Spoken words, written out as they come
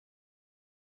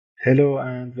Hello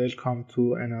and welcome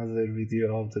to another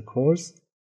video of the course.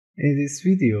 In this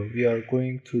video, we are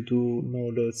going to do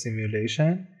no-load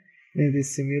simulation. In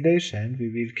this simulation, we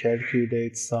will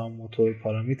calculate some motor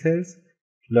parameters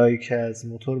like as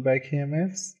motor back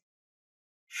EMFs,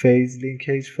 phase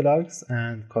linkage flux,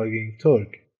 and cogging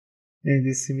torque. In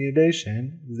this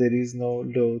simulation, there is no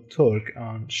load torque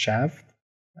on shaft,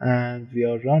 and we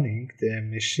are running the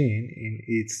machine in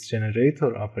its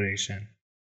generator operation.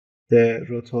 The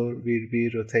rotor will be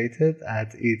rotated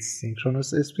at its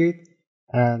synchronous speed,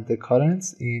 and the current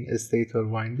in stator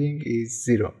winding is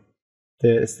 0.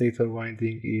 The stator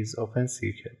winding is open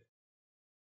circuit.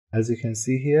 As you can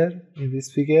see here in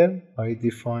this figure, I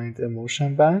defined a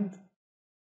motion band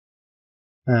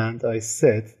and I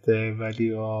set the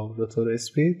value of rotor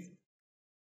speed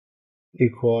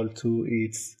equal to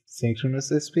its synchronous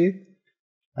speed,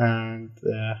 and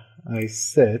I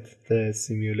set the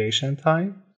simulation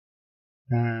time,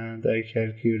 and I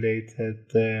calculated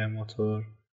the motor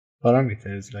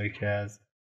parameters like as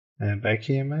back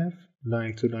EMF,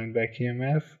 line to line back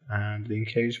EMF, and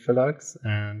linkage flux,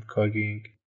 and cogging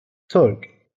torque.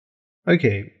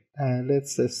 Okay,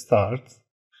 let's start.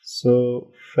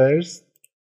 So first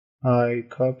I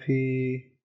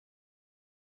copy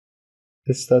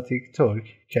the static torque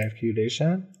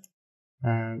calculation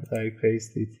and I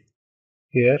paste it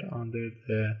here under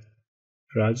the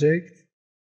project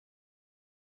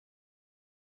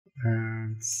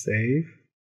and save.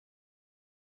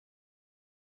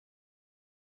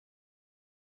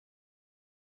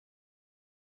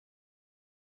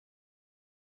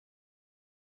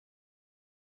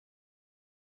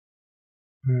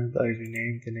 And I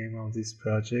renamed the name of this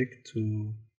project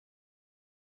to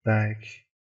Back-EMF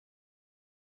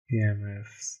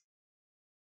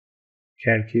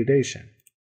calculation.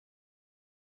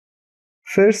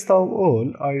 First of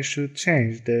all, I should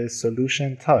change the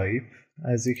solution type.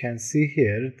 As you can see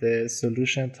here, the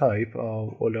solution type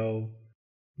of all of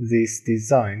these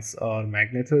designs are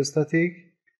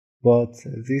magnetostatic, but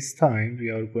this time we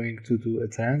are going to do a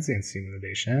transient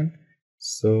simulation.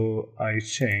 So I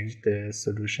changed the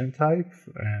solution type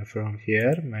from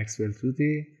here, Maxwell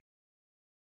 2D,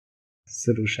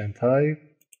 solution type,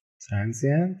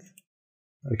 transient.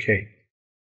 Okay.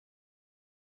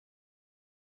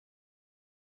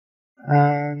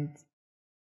 And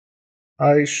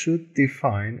I should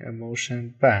define a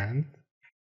motion band.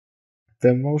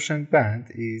 The motion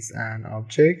band is an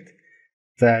object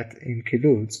that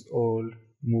includes all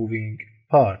moving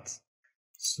parts.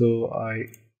 So I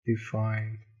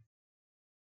define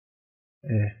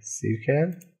a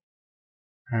circle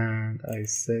and I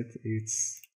set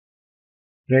its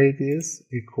radius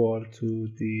equal to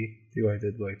d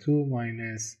divided by 2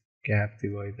 minus gap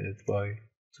divided by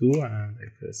 2, and I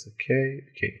press OK.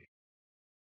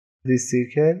 This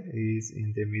circle is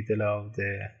in the middle of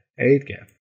the air gap.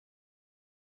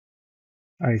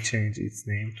 I change its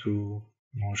name to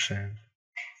motion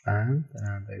band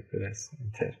and I press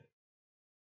enter.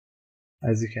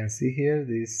 As you can see here,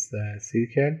 this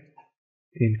circle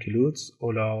includes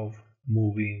all of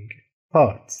moving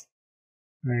parts.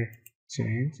 I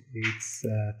change its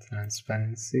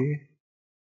transparency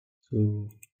to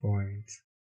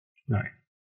 0.9.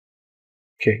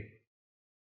 Okay.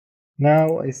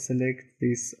 Now I select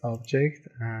this object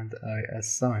and I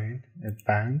assign a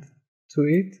band to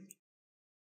it.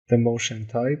 The motion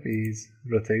type is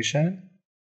rotation,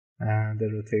 and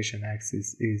the rotation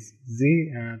axis is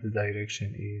Z, and the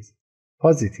direction is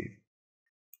positive.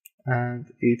 And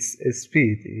its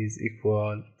speed is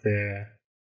equal the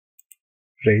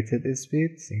rated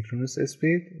speed, synchronous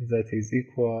speed, that is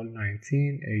equal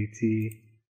 1980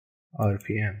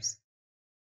 RPMs.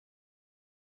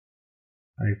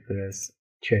 I press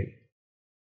K.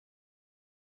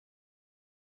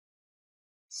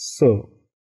 So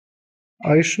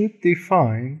I should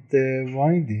define the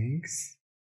windings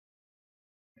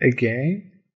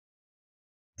again.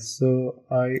 So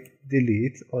I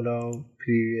delete all of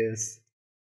previous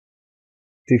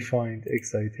defined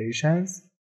excitations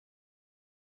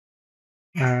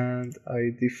and I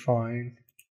define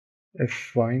a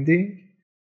winding.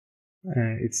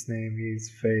 Its name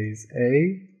is phase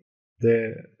A.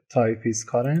 The type is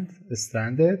current,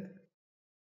 stranded.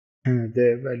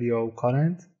 The value of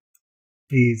current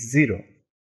is 0.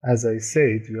 As I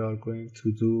said, we are going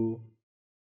to do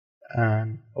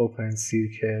an open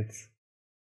circuit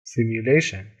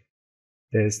simulation.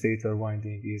 The stator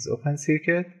winding is open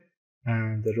circuit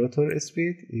and the rotor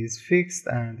speed is fixed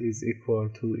and is equal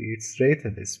to its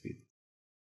rated speed.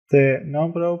 The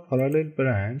number of parallel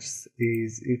branches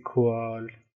is equal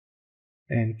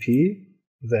NP,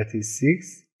 that is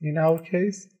 6 in our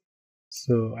case,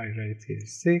 So I write here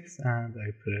 6 and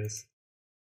I press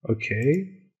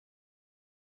OK.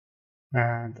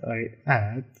 And I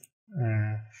add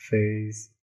phase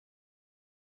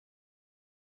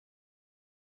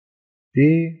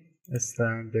B,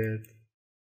 standard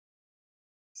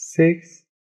 6,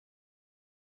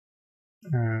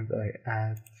 and I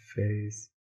add phase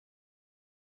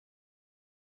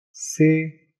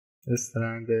C,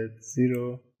 standard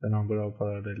 0, the number of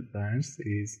parallel bands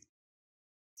is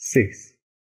 6.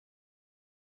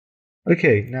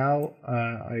 Okay, now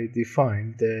I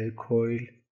define the coil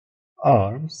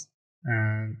arms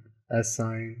and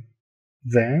assign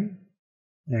them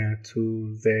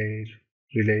to their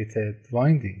related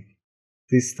winding.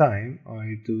 This time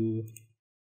I do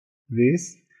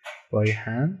this by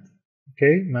hand,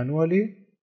 okay, manually.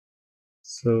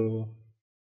 So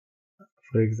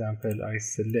for example, I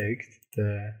select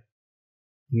the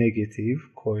negative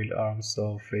coil arms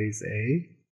of phase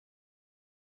A,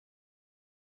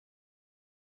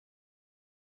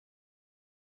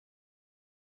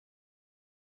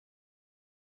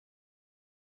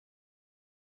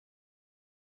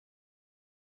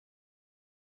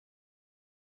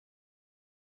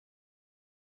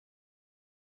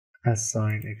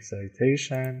 assign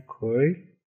excitation coil.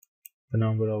 The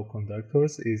number of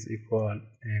conductors is equal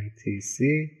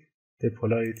NTC. The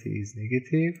polarity is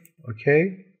negative,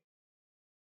 okay.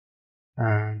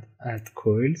 And add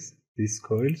coils, these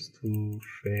coils to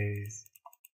phase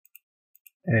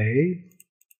A,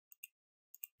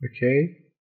 okay.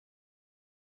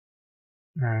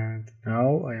 And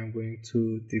now I am going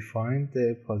to define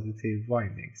the positive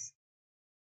windings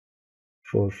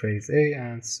for phase A,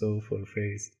 and so for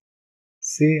phase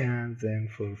C, and then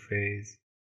for phase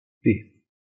B.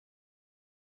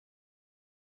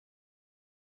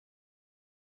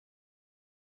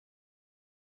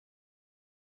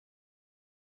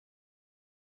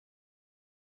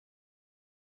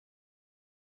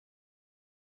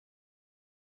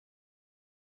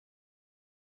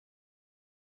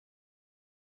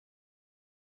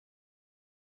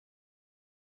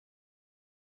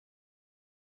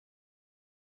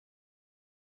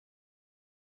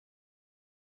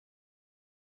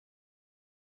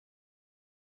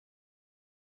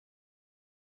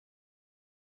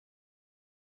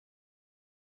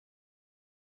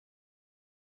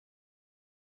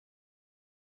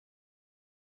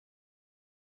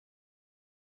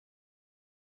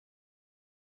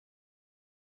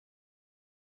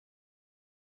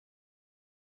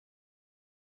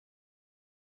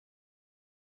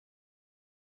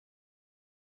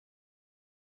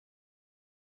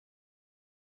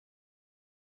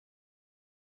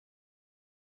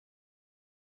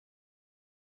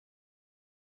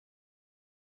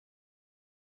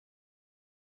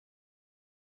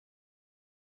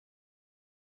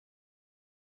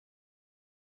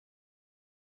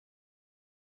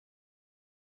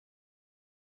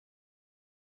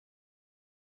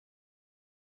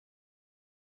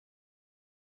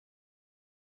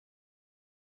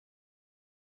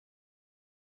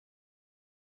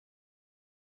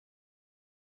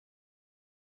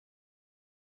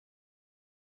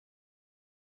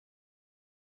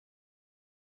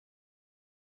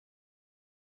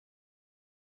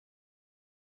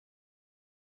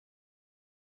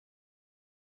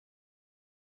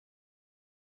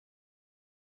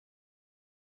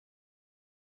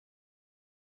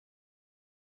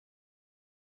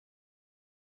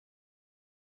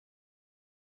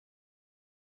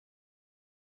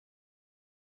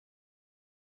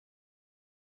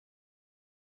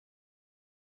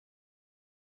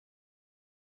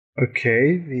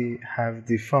 Okay, we have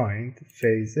defined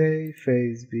phase A,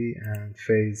 phase B, and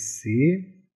phase C.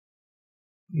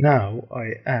 Now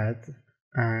I add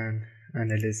an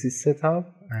analysis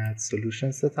setup, add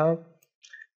solution setup,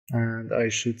 and I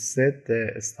should set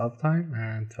the stop time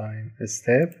and time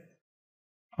step.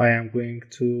 I am going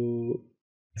to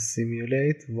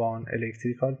simulate one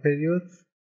electrical period,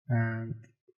 and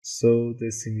so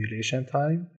the simulation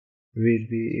time will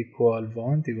be equal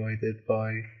 1 divided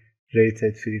by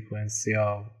rated frequency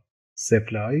of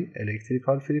supply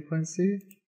electrical frequency.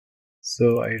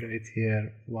 So I write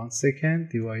here 1 second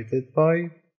divided by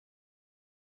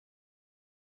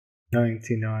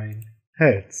 99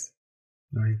 Hertz,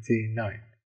 99.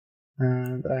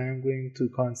 And I am going to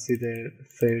consider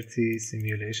 30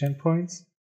 simulation points.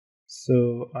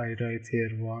 So I write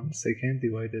here 1 second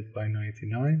divided by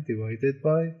 99 divided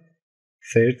by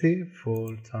 30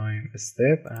 for time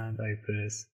step, and I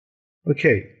press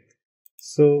OK.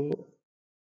 So,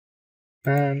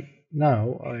 and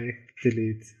now I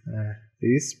delete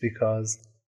this, because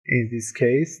in this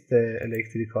case the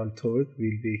electrical torque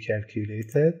will be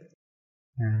calculated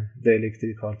The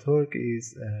electrical torque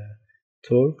is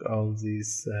torque of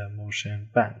this motion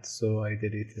band. So I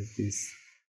deleted this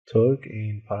torque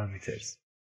in parameters.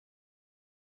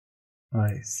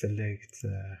 I select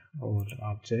all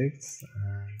objects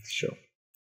and show.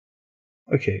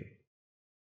 Okay,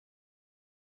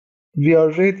 we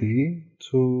are ready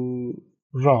to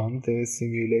run the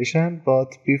simulation,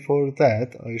 but before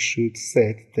that I should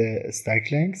set the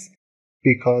stack length,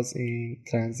 because in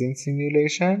transient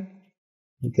simulation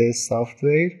the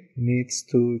software needs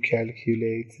to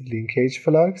calculate linkage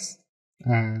flux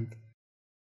and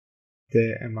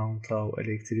the amount of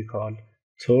electrical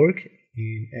torque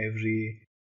in every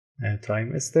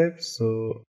time step.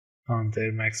 So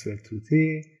under Maxwell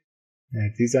 2T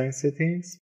design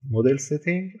settings, model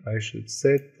setting, I should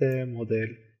set the model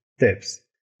depth.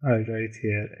 I write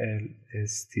here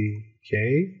LSTK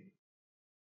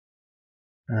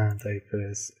and I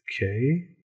press K,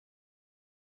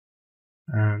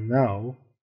 and now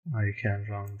I can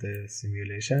run the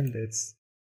simulation. Let's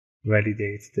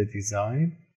validate the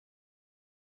design.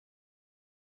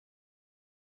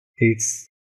 It's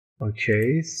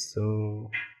okay, so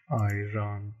I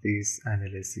run this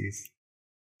analysis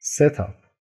setup.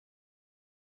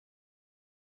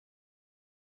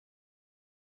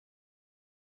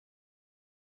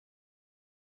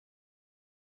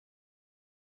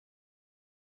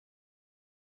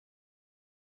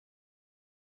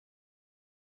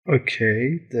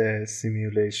 Okay, the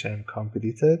simulation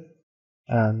completed,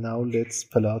 and now let's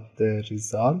plot the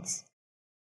results.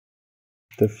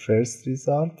 The first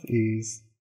result is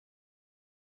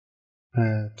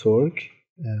torque,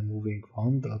 moving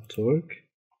on dot torque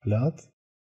plot,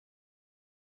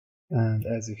 and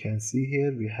as you can see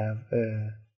here we have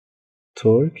a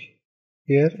torque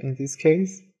here. In this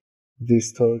case,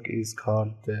 this torque is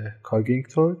called the cogging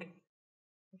torque.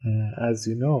 As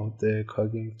you know, the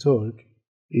cogging torque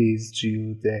is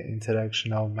due to the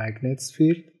interaction of magnet's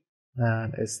field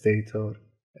and stator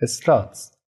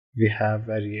slots. We have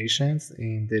variations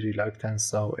in the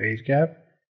reluctance of air gap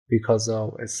because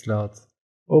of a slot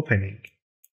opening.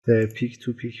 The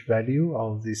peak-to-peak value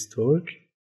of this torque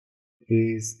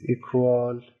is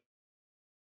equal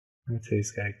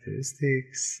trace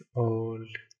characteristics all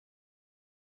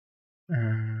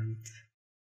and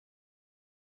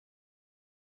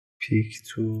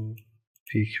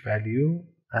peak-to-peak value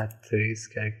at trace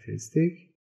characteristic.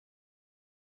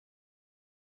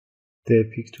 The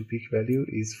peak-to-peak value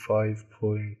is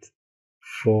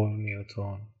 5.4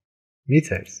 Newton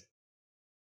meters.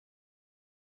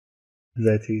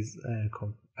 That is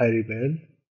comparable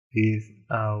with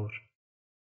our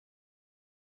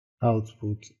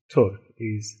output torque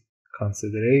is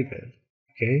considerable,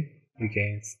 okay,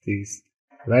 against this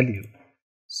value.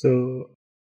 So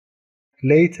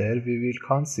later we will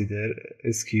consider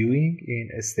skewing in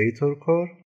a stator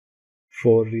core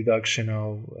for reduction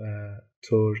of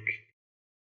torque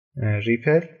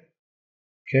ripple.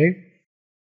 Okay,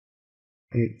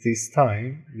 at this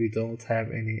time we don't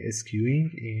have any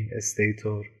skewing in a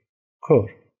stator core.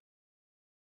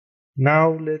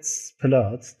 Now let's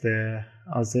plot the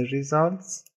other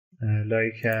results,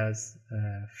 like as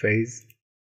phase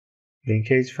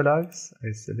linkage flux.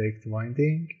 I select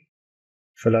winding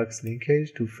flux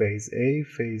linkage to phase A,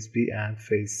 phase B, and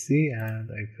phase C, and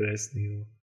I press new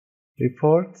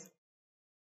report.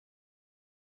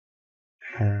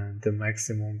 And the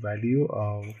maximum value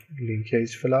of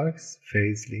linkage flux,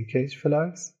 phase linkage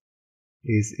flux,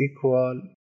 is equal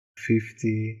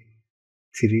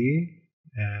 53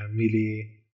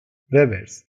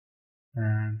 milliwebers,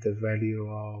 and the value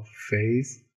of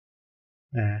phase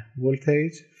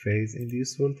voltage, phase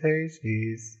induced voltage,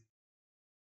 is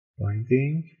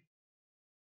winding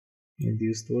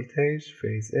induced voltage,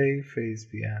 phase A, phase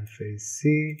B, and phase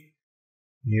C.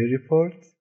 New report.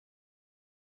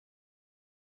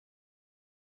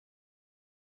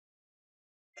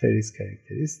 Trace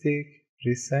characteristic,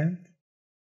 recent,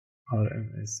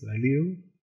 RMS value.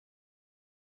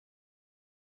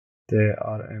 The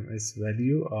RMS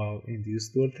value of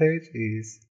induced voltage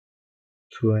is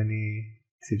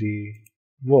 23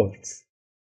 volts.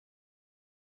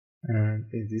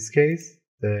 And in this case,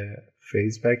 the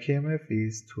phase back EMF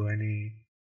is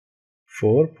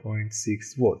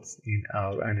 24.6 volts in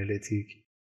our analytic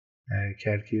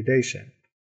calculation.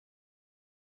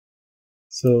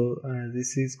 So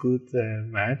this is good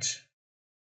match,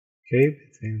 okay,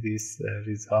 between these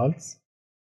results,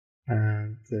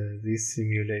 and this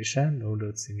simulation, no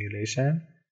load simulation,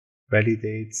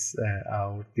 validates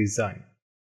our design.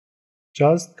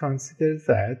 Just consider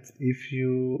that if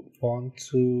you want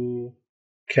to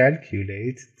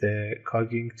calculate the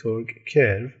cogging torque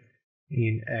curve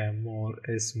in a more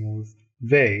smooth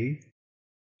way,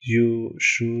 you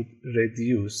should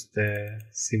reduce the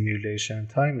simulation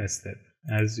time step.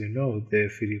 As you know, the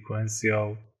frequency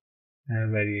of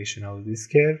variation of this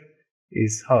curve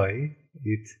is high.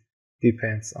 It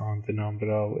depends on the number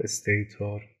of states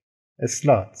or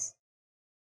slots.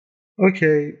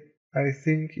 Okay, I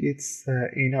think it's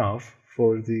enough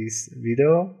for this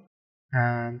video,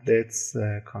 and let's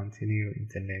continue in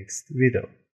the next video.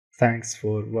 Thanks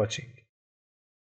for watching.